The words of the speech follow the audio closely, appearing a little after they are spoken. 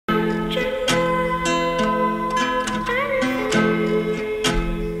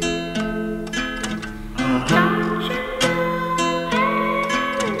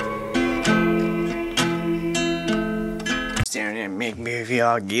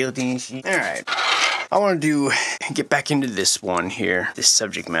guillotine sheet. Alright. I want to get back into this one here, this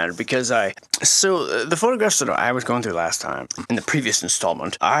subject matter, because the photographs that I was going through last time, in the previous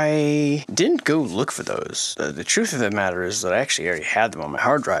installment, I didn't go look for those. The truth of the matter is that I actually already had them on my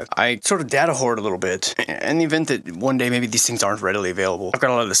hard drive. I sort of data hoard a little bit, in the event that one day maybe these things aren't readily available. I've got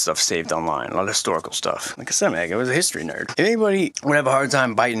a lot of this stuff saved online, a lot of historical stuff. Like I said, I was a history nerd. If anybody would have a hard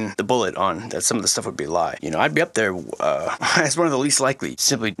time biting the bullet on that some of the stuff would be a lie, I'd be up there as one of the least likely,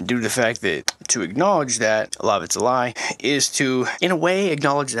 simply due to the fact that to acknowledge that a lot of it's a lie is to, in a way,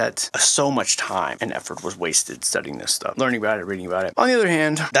 acknowledge that so much time and effort was wasted studying this stuff, learning about it, reading about it. On the other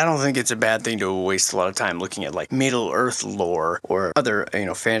hand, I don't think it's a bad thing to waste a lot of time looking at like Middle Earth lore or other,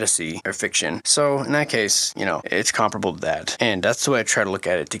 fantasy or fiction. So in that case, it's comparable to that. And that's the way I try to look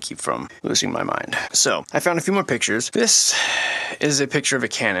at it to keep from losing my mind. So I found a few more pictures. This is a picture of a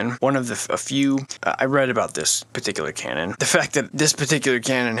cannon. One of a few, I read about this particular cannon. The fact that this particular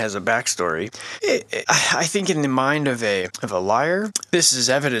cannon has a backstory, I think in the mind of a liar, this is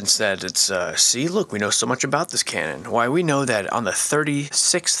evidence that it's, see, look, we know so much about this cannon. Why, we know that on the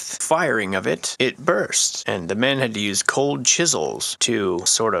 36th firing of it, it burst. And the men had to use cold chisels to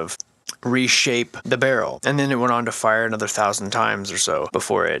sort of reshape the barrel, and then it went on to fire another 1,000 times or so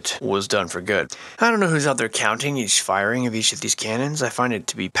before it was done for good. I don't know who's out there counting each firing of each of these cannons. I find it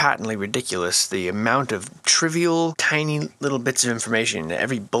to be patently ridiculous, the amount of trivial, tiny little bits of information,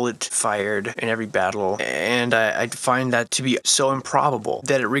 every bullet fired in every battle, and I find that to be so improbable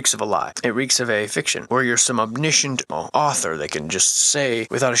that it reeks of a lie. It reeks of a fiction, where you're some omniscient author that can just say,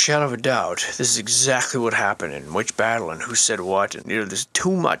 without a shadow of a doubt, this is exactly what happened in which battle and who said what, and there's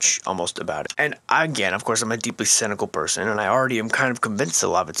too much almost about it. And again, of course, I'm a deeply cynical person, and I already am kind of convinced a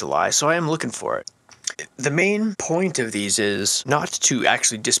lot of it's a lie, so I am looking for it. The main point of these is not to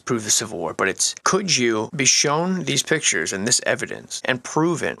actually disprove the Civil War, but it's, could you be shown these pictures and this evidence and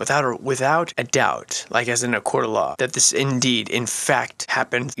proven without a doubt, like as in a court of law, that this indeed, in fact,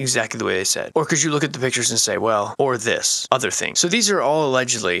 happened exactly the way they said? Or could you look at the pictures and say, well, or this, other thing? So these are all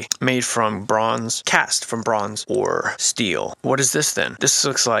allegedly made from bronze, cast from bronze or steel. What is this then? This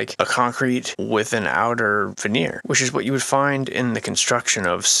looks like a concrete with an outer veneer, which is what you would find in the construction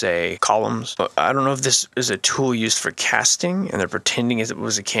of, say, columns. But I don't know if this is a tool used for casting and they're pretending as it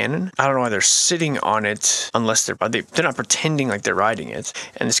was a cannon. I don't know why they're sitting on it unless they're not pretending like they're riding it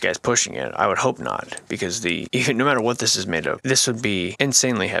and this guy's pushing it. I would hope not, because no matter what this is made of, this would be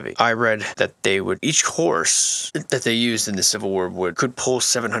insanely heavy. I read that each horse that they used in the Civil War could pull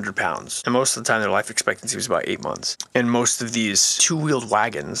 700 pounds, and most of the time their life expectancy was about 8 months. And most of these two-wheeled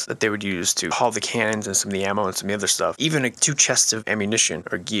wagons that they would use to haul the cannons and some of the ammo and some of the other stuff, even 2 chests of ammunition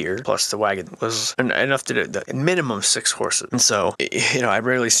or gear plus the wagon was enough to do the minimum 6 horses. And so, I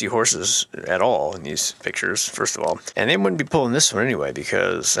rarely see horses at all in these pictures, first of all. And they wouldn't be pulling this one anyway,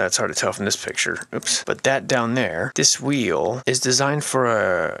 because that's hard to tell from this picture. Oops. But that down there, this wheel is designed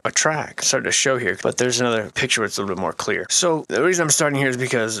for a track. It's hard to show here, but there's another picture where it's a little bit more clear. So the reason I'm starting here is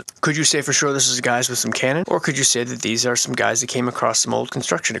because, could you say for sure this is guys with some cannon? Or could you say that these are some guys that came across some old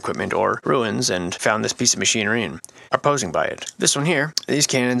construction equipment or ruins and found this piece of machinery and are posing by it? This one here, these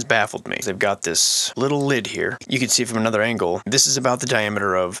cannons baffled me. They've got this little lid here. You can see from another angle, this is about the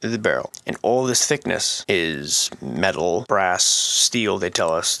diameter of the barrel. And all this thickness is metal, brass, steel, they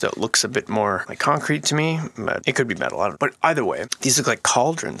tell us, that looks a bit more like concrete to me, but it could be metal. I don't know. But either way, these look like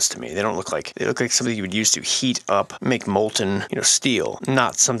cauldrons to me. They look like something you would use to heat up, make molten, steel,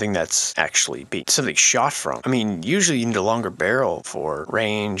 not something that's actually something shot from. I mean, usually you need a longer barrel for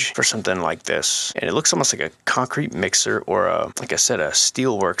range for something like this. And it looks almost like a concrete mixer or like I said, a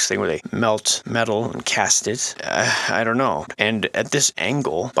steelworks thing where they melt metal and cast it. I don't know. And at this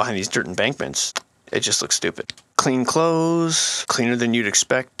angle behind these dirt embankments, it just looks stupid. Clean clothes, cleaner than you'd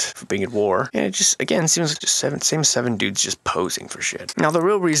expect for being at war. And it just, again, seems like just same 7 dudes just posing for shit. Now, the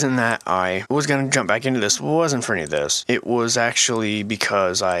real reason that I was going to jump back into this wasn't for any of this. It was actually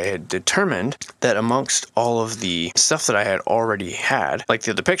because I had determined that amongst all of the stuff that I had already had, like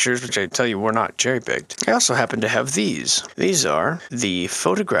the other pictures, which I tell you were not cherry-picked, I also happen to have these. These are the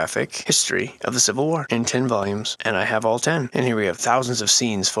photographic history of the Civil War in 10 volumes, and I have all 10. And here we have thousands of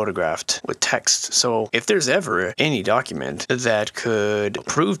scenes photographed with text. So if there's ever any document that could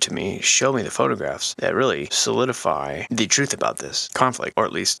prove to me, show me the photographs that really solidify the truth about this conflict, or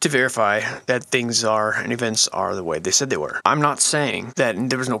at least to verify that things are and events are the way they said they were. I'm not saying that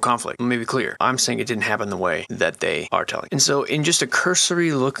there was no conflict. Let me be clear. I'm saying it didn't happen the way that they are telling. And so in just a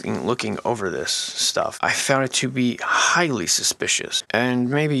cursory looking over this stuff, I found it to be highly suspicious. And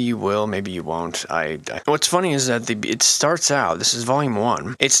maybe you will, maybe you won't. What's funny is that it starts out, this is volume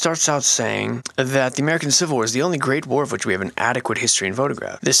 1, it starts out saying that the American Civil War is the the only great war of which we have an adequate history and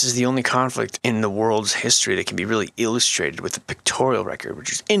photograph. This is the only conflict in the world's history that can be really illustrated with a pictorial record,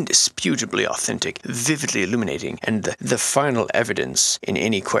 which is indisputably authentic, vividly illuminating, and the final evidence in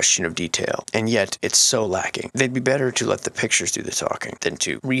any question of detail. And yet, it's so lacking. They'd be better to let the pictures do the talking than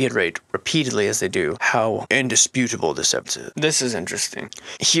to reiterate repeatedly as they do how indisputable this evidence is. This is interesting.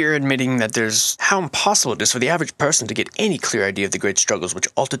 Here admitting that there's how impossible it is for the average person to get any clear idea of the great struggles which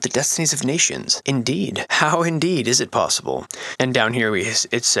altered the destinies of nations. Indeed. How indeed is it possible? And down here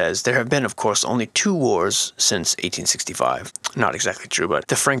it says, there have been, of course, only 2 wars since 1865. Not exactly true, but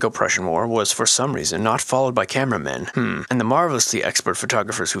the Franco-Prussian War was, for some reason, not followed by cameramen. And the marvelously expert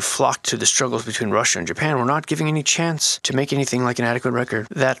photographers who flocked to the struggles between Russia and Japan were not giving any chance to make anything like an adequate record.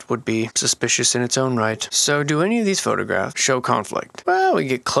 That would be suspicious in its own right. So do any of these photographs show conflict? Well, we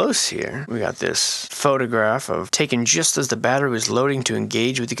get close here. We got this photograph of taken just as the battery was loading to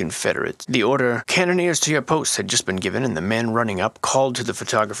engage with the Confederates. The order, "Cannoneers to your posts," had just been given, and the man running up called to the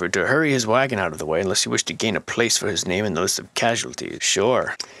photographer to hurry his wagon out of the way unless he wished to gain a place for his name in the list of casualties.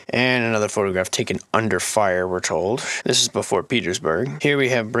 Sure. And another photograph taken under fire, we're told. This is before Petersburg. Here we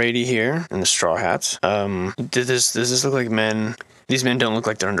have Brady here in the straw hats. Does this look like men? These men don't look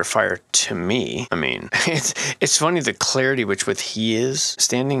like they're under fire to me. I mean, it's funny the clarity with he is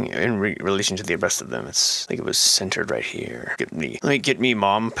standing in relation to the rest of them. It's like it was centered right here. Get me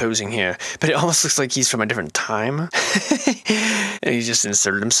mom posing here. But it almost looks like he's from a different time. And he just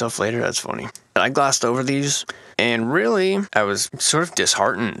inserted himself later. That's funny. I glossed over these, and really, I was sort of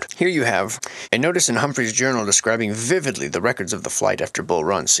disheartened. Here you have a notice in Humphrey's journal describing vividly the records of the flight after Bull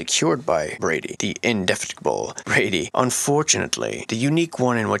Run secured by Brady, the indefatigable Brady. Unfortunately, the unique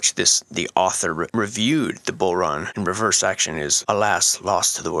one in which the author reviewed the Bull Run in reverse action is, alas,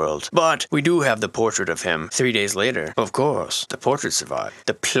 lost to the world. But we do have the portrait of him 3 days later. Of course, the portrait survived.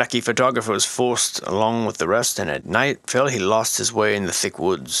 The plucky photographer was forced along with the rest, and at nightfall he lost his way in the thick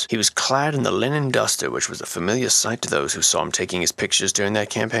woods. He was clad in the linen duster, which was a familiar sight to those who saw him taking his pictures during that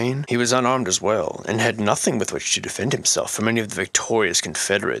campaign. He was unarmed as well, and had nothing with which to defend himself from any of the victorious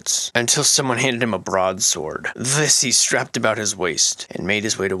Confederates, until someone handed him a broadsword. This he strapped about his waist, and made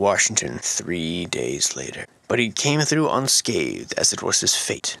his way to Washington 3 days later. But he came through unscathed, as it was his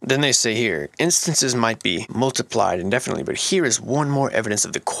fate. Then they say here, instances might be multiplied indefinitely, but here is one more evidence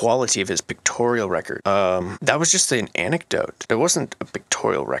of the quality of his pictorial record. That was just an anecdote. There wasn't a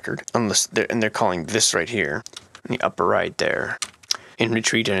pictorial record, and they're calling this right here, in the upper right there, in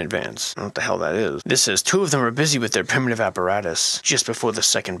retreat and advance. I don't know what the hell that is. This says 2 of them were busy with their primitive apparatus just before the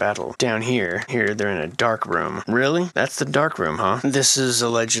second battle. Down here they're in a dark room. Really? That's the dark room, huh? This is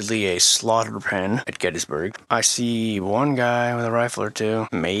allegedly a slaughter pen at Gettysburg. I see one guy with a rifle or 2.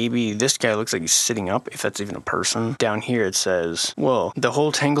 Maybe this guy looks like he's sitting up, if that's even a person. Down here it says, well, the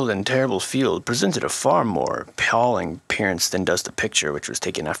whole tangled and terrible field presented a far more appalling appearance than does the picture, which was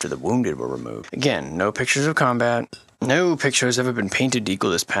taken after the wounded were removed. Again, no pictures of combat. No picture has ever been painted to equal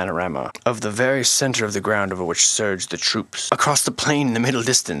this panorama of the very center of the ground over which surged the troops. Across the plain in the middle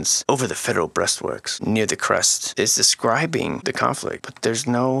distance, over the federal breastworks, near the crest, is describing the conflict, but there's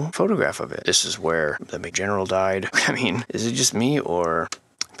no photograph of it. This is where the big general died. I mean, is it just me, or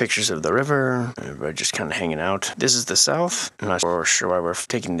pictures of the river? Everybody just kind of hanging out. This is the south. I'm not sure why we're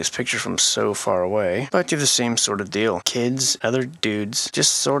taking this picture from so far away, but you have the same sort of deal. Kids, other dudes,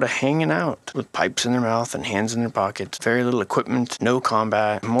 just sort of hanging out with pipes in their mouth and hands in their pockets. Very little equipment, no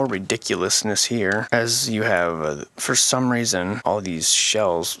combat. More ridiculousness here, as you have, for some reason, all these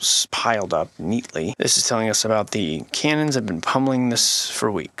shells piled up neatly. This is telling us about the cannons have been pummeling this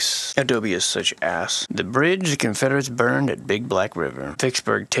for weeks. Adobe is such ass. The bridge the Confederates burned at Big Black River.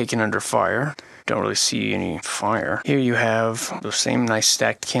 Vicksburg taken under fire. Don't really see any fire. Here you have those same nice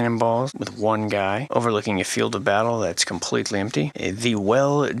stacked cannonballs with one guy overlooking a field of battle that's completely empty. The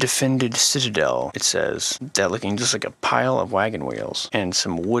well-defended citadel, it says, that looking just like a pile of wagon wheels and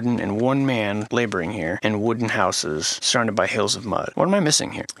some wooden and one man laboring here and wooden houses surrounded by hills of mud. What am I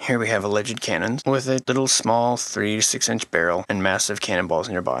missing here? Here we have alleged cannons with a little small 3 to 6 inch barrel and massive cannonballs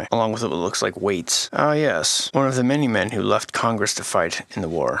nearby, along with what looks like weights. Ah yes, one of the many men who left Congress to fight in the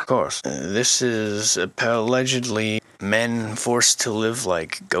war. Of course, this is allegedly men forced to live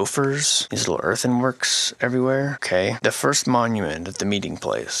like gophers. These little earthenworks everywhere. Okay. The first monument at the meeting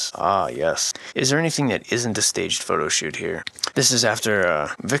place. Ah, yes. Is there anything that isn't a staged photo shoot here? This is after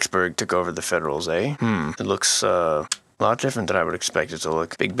Vicksburg took over the Federals, eh? It looks a lot different than I would expect it to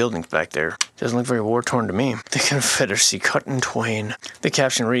look. Big buildings back there. Doesn't look very war-torn to me. The Confederacy cut in twain. The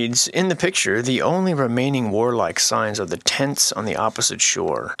caption reads, in the picture, the only remaining warlike signs are the tents on the opposite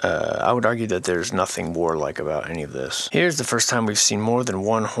shore. I would argue that there's nothing warlike about any of this. Here's the first time we've seen more than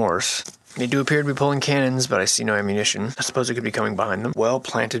one horse They do appear to be pulling cannons, but I see no ammunition. I suppose it could be coming behind them.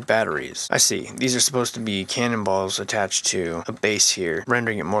 Well-planted batteries. I see. These are supposed to be cannonballs attached to a base here,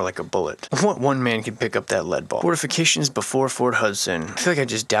 rendering it more like a bullet. What one man can pick up that lead ball? Fortifications before Fort Hudson. I feel like I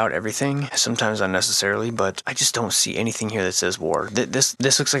just doubt everything, sometimes unnecessarily, but I just don't see anything here that says war. This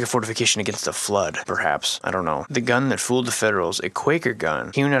looks like a fortification against a flood, perhaps. I don't know. The gun that fooled the Federals, a Quaker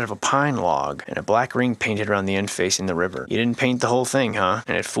gun, hewn out of a pine log, and a black ring painted around the end facing the river. You didn't paint the whole thing, huh?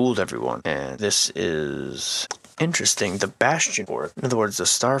 And it fooled everyone. And this is interesting. The Bastion Fort. In other words, the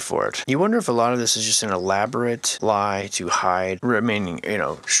Star Fort. You wonder if a lot of this is just an elaborate lie to hide remaining,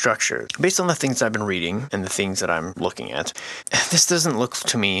 structure. Based on the things I've been reading and the things that I'm looking at, this doesn't look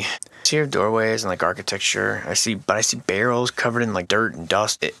to me. See here doorways and like architecture. I see barrels covered in like dirt and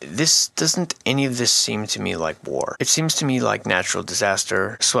dust. Any of this seem to me like war. It seems to me like natural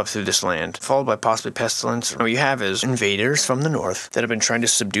disaster swept through this land, followed by possibly pestilence. What you have is invaders from the north that have been trying to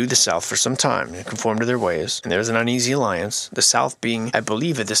subdue the south for some time and conform to their ways. And there's an uneasy alliance. The south being, I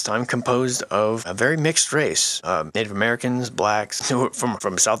believe at this time, composed of a very mixed race. Native Americans, blacks,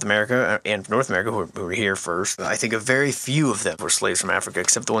 from South America and North America who were here first. I think a very few of them were slaves from Africa,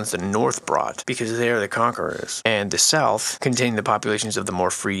 except the ones the North brought, because they are the conquerors. And the South contained the populations of the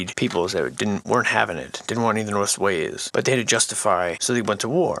more freed peoples that weren't having it, didn't want any of the North's ways. But they had to justify, so they went to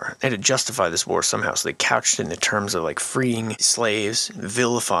war. They had to justify this war somehow, so they couched it in the terms of like freeing slaves,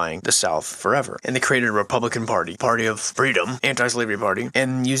 vilifying the South forever. And they created a Republican Party of freedom, anti-slavery party,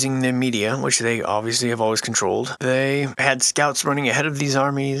 and using the media, which they obviously have always controlled. They had scouts running ahead of these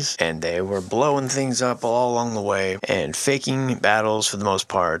armies, and they were blowing things up all along the way, and faking battles for the most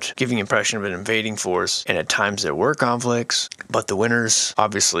part, giving impression of an invading force, and at times there were conflicts, but the winners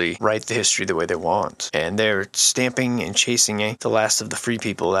obviously write the history the way they want, and they're stamping and chasing the last of the free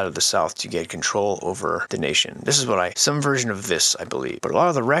people out of the South to get control over the nation. This is some version of this, I believe. But a lot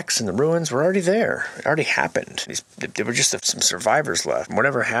of the wrecks and the ruins were already there. It already happened. There were just some survivors left.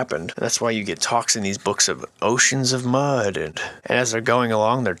 Whatever happened, that's why you get talks in these books of oceans of mud, and as they're going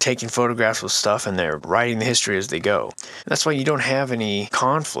along, they're taking photographs with stuff, and they're writing the history as they go. And that's why you don't have any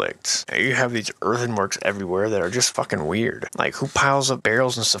conflicts. You have these earthenworks everywhere that are just fucking weird. Like, who piles up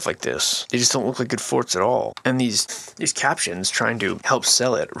barrels and stuff like this? They just don't look like good forts at all. And these captions trying to help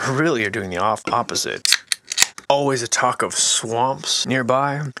sell it really are doing the opposite. Always a talk of swamps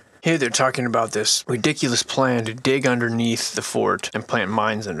nearby. Here they're talking about this ridiculous plan to dig underneath the fort and plant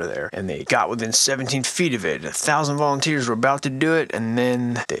mines under there. And they got within 17 feet of it. 1,000 volunteers were about to do it, and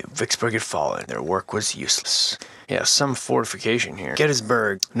then Vicksburg had fallen. Their work was useless. Yeah, some fortification here.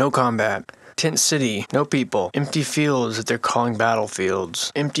 Gettysburg, no combat. Tent City, no people. Empty fields that they're calling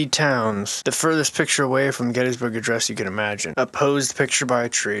battlefields. Empty towns. The furthest picture away from Gettysburg Address you can imagine. A posed picture by a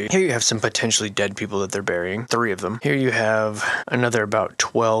tree. Here you have some potentially dead people that they're burying. 3 of them. Here you have another about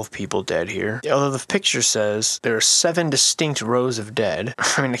 12 people dead here. Although the picture says there are 7 distinct rows of dead.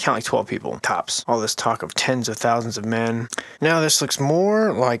 I mean, I count like 12 people. Tops. All this talk of tens of thousands of men. Now this looks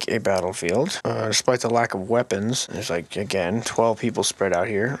more like a battlefield. Despite the lack of weapons. There's like, again, 12 people spread out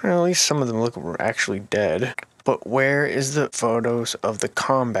here. Well, at least some of them look actually dead. But where is the photos of the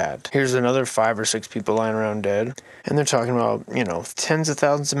combat? Here's another 5 or 6 people lying around dead. And they're talking about, tens of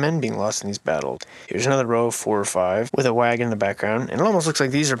thousands of men being lost in these battles. Here's another row of 4 or 5 with a wagon in the background. And it almost looks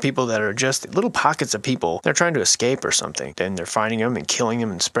like these are people that are just little pockets of people. They're trying to escape or something. Then they're finding them and killing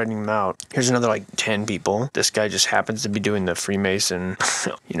them and spreading them out. Here's another like 10 people. This guy just happens to be doing the Freemason,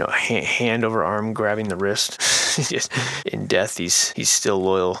 hand over arm grabbing the wrist. In death, he's still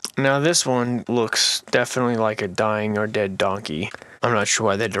loyal. Now this one looks definitely like a dying or dead donkey. I'm not sure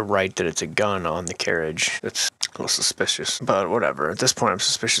why they had to write that it's a gun on the carriage. That's a little suspicious. But whatever. At this point, I'm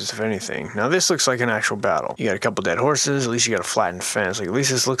suspicious of anything. Now, this looks like an actual battle. You got a couple dead horses. At least you got a flattened fence. Like, at least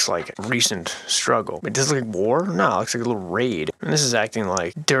this looks like a recent struggle. But does it look like war? No, it looks like a little raid. And this is acting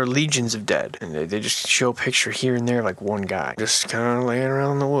like there are legions of dead. And they just show a picture here and there like one guy. Just kind of laying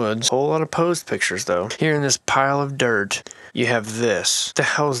around in the woods. Whole lot of posed pictures, though. Here in this pile of dirt, you have this. What the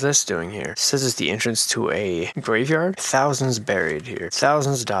hell is this doing here? It says it's the entrance to a graveyard. Thousands buried here.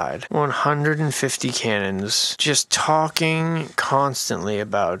 Thousands died. 150 cannons. Just talking constantly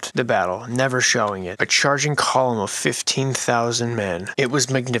about the battle, never showing it. A charging column of 15,000 men. It was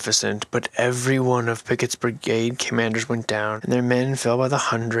magnificent, but every one of Pickett's brigade commanders went down, and their men fell by the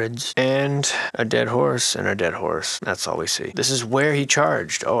hundreds. And a dead horse and a dead horse. That's all we see. This is where he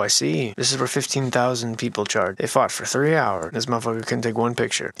charged. Oh, I see. This is where 15,000 people charged. They fought for 3 hours. This motherfucker couldn't take one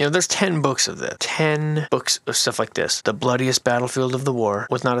picture. There's 10 books of this. 10 books of stuff like this. The bloodiest battlefield of the war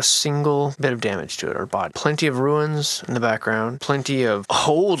with not a single bit of damage to it or body. Plenty of ruins in the background, plenty of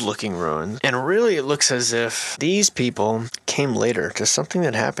old-looking ruins, and really it looks as if these people came later to something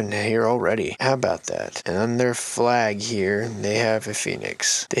that happened here already. How about that? And on their flag here, they have a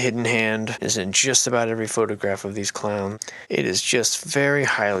phoenix. The hidden hand is in just about every photograph of these clowns. It is just very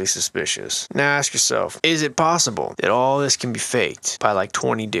highly suspicious. Now ask yourself, is it possible that all this can be faked by like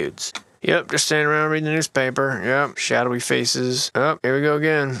 20 dudes? Yep, just standing around reading the newspaper. Yep, shadowy faces. Oh, here we go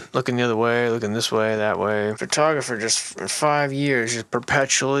again. Looking the other way, looking this way, that way. Photographer just for 5 years, just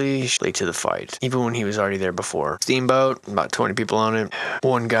perpetually late to the fight. Even when he was already there before. Steamboat, about 20 people on it.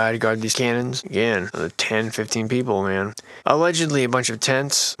 One guy to guard these cannons. Again, 10, 15 people, man. Allegedly a bunch of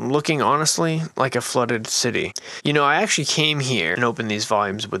tents. Looking, honestly, like a flooded city. You know, I actually came here and opened these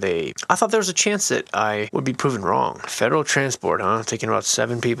volumes with I thought there was a chance that I would be proven wrong. Federal transport, huh? Taking about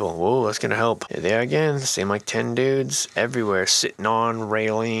 7 people. Whoa, that's gonna help. There again, same like 10 dudes everywhere, sitting on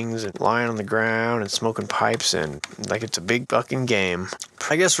railings and lying on the ground and smoking pipes and like it's a big fucking game.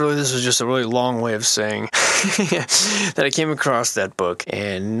 I guess really this was just a really long way of saying that I came across that book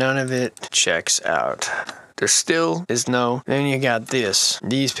and none of it checks out. There still is no. Then you got these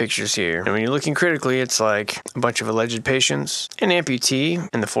pictures here. And when you're looking critically, it's like a bunch of alleged patients, an amputee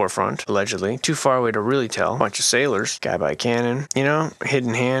in the forefront, allegedly. Too far away to really tell. A bunch of sailors, guy by a cannon, you know,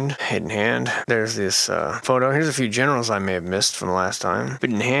 hidden hand. There's this photo. Here's a few generals I may have missed from the last time.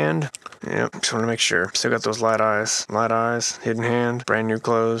 Hidden hand. Yep, just want to make sure. Still got those light eyes, hidden hand, brand new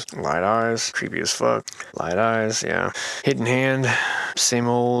clothes, light eyes, creepy as fuck. Light eyes, yeah. Hidden hand, same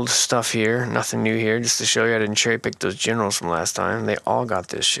old stuff here, nothing new here, just to show you I didn't cherry pick those generals from last time. They all got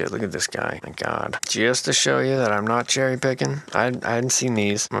this shit. Look at this guy. My God. Just to show you that I'm not cherry picking. I hadn't seen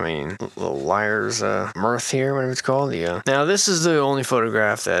these. I mean, little liar's mirth here, whatever it's called. Yeah. Now, this is the only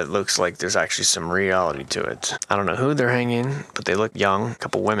photograph that looks like there's actually some reality to it. I don't know who they're hanging, but they look young. A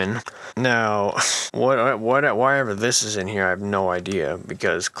couple women. Now, why ever this is in here, I have no idea,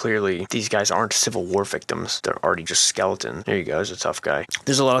 because clearly these guys aren't Civil War victims. They're already just skeleton. There you go. There's a tough guy.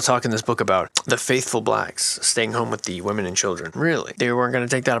 There's a lot of talk in this book about the faithful blacks staying home with the women and children. Really? They weren't going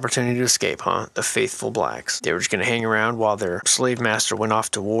to take that opportunity to escape, huh? The faithful blacks. They were just going to hang around while their slave master went off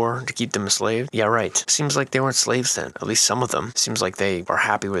to war to keep them enslaved? Yeah, right. Seems like they weren't slaves then. At least some of them. Seems like they are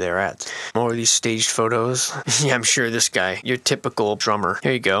happy where they're at. More of these staged photos. Yeah, I'm sure this guy, your typical drummer.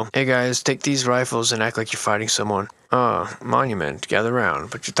 Here you go. Hey guys, take these rifles and act like you're fighting someone. Monument, gather around,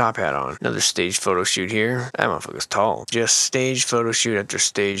 put your top hat on. Another staged photo shoot here. That motherfucker's tall. Just staged photo shoot after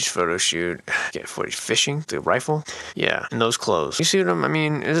staged photo shoot. Get footage fishing, the rifle. Yeah, and those clothes. You see what I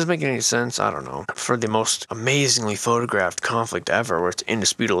mean? Is this making any sense? I don't know. For the most amazingly photographed conflict ever, where it's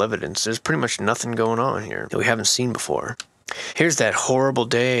indisputable evidence, there's pretty much nothing going on here that we haven't seen before. Here's that horrible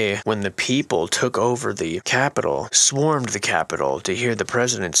day when the people took over the Capitol, swarmed the Capitol to hear the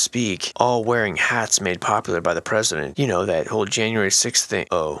president speak, all wearing hats made popular by the president. You know, that whole January 6th thing.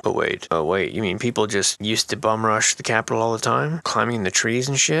 Oh, wait. You mean people just used to bum rush the Capitol all the time? Climbing in the trees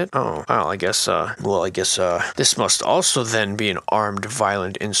and shit? Oh, well, I guess, this must also then be an armed,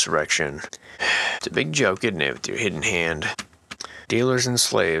 violent insurrection. It's a big joke, isn't it, with your hidden hand? Dealers and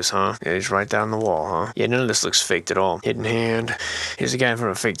slaves, huh? Yeah, he's right down the wall, huh? Yeah, none of this looks faked at all. Hidden hand. Here's a guy from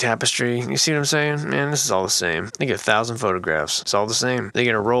a fake tapestry. You see what I'm saying? Man, this is all the same. They get 1,000 photographs. It's all the same. They're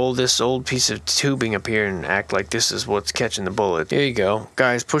gonna roll this old piece of tubing up here and act like this is what's catching the bullet. Here you go.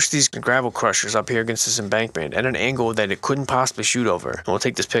 Guys, push these gravel crushers up here against this embankment at an angle that it couldn't possibly shoot over. And we'll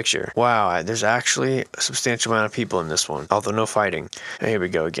take this picture. Wow, there's actually a substantial amount of people in this one, although no fighting. Here we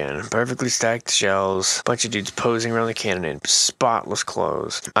go again. Perfectly stacked shells. Bunch of dudes posing around the cannon in spotless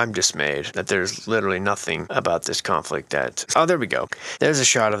clothes. I'm dismayed that there's literally nothing about this conflict that... Oh, there we go. There's a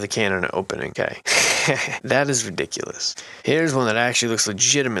shot of the cannon opening. Okay. That is ridiculous. Here's one that actually looks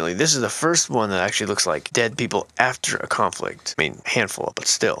legitimately... This is the first one that actually looks like dead people after a conflict. I mean, handful, but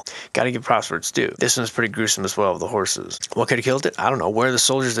still. Gotta give props where it's due. This one's pretty gruesome as well, the horses. What could have killed it? I don't know. Where are the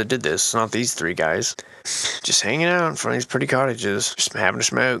soldiers that did this? It's not these 3 guys. Just hanging out in front of these pretty cottages. Just having a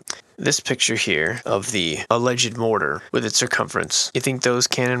smoke. This picture here of the alleged mortar with its circumference, you think those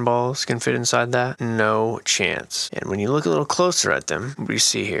cannonballs can fit inside that? No chance. And when you look a little closer at them, what do you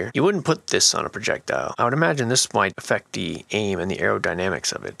see here? You wouldn't put this on a projectile. I would imagine this might affect the aim and the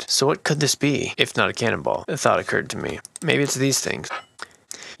aerodynamics of it. So what could this be, if not a cannonball? A thought occurred to me. Maybe it's these things.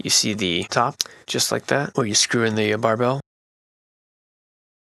 You see the top, just like that, where you screw in the barbell?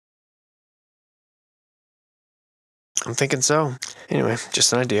 I'm thinking so. Anyway,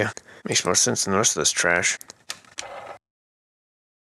 just an idea. Makes more sense than the rest of this trash.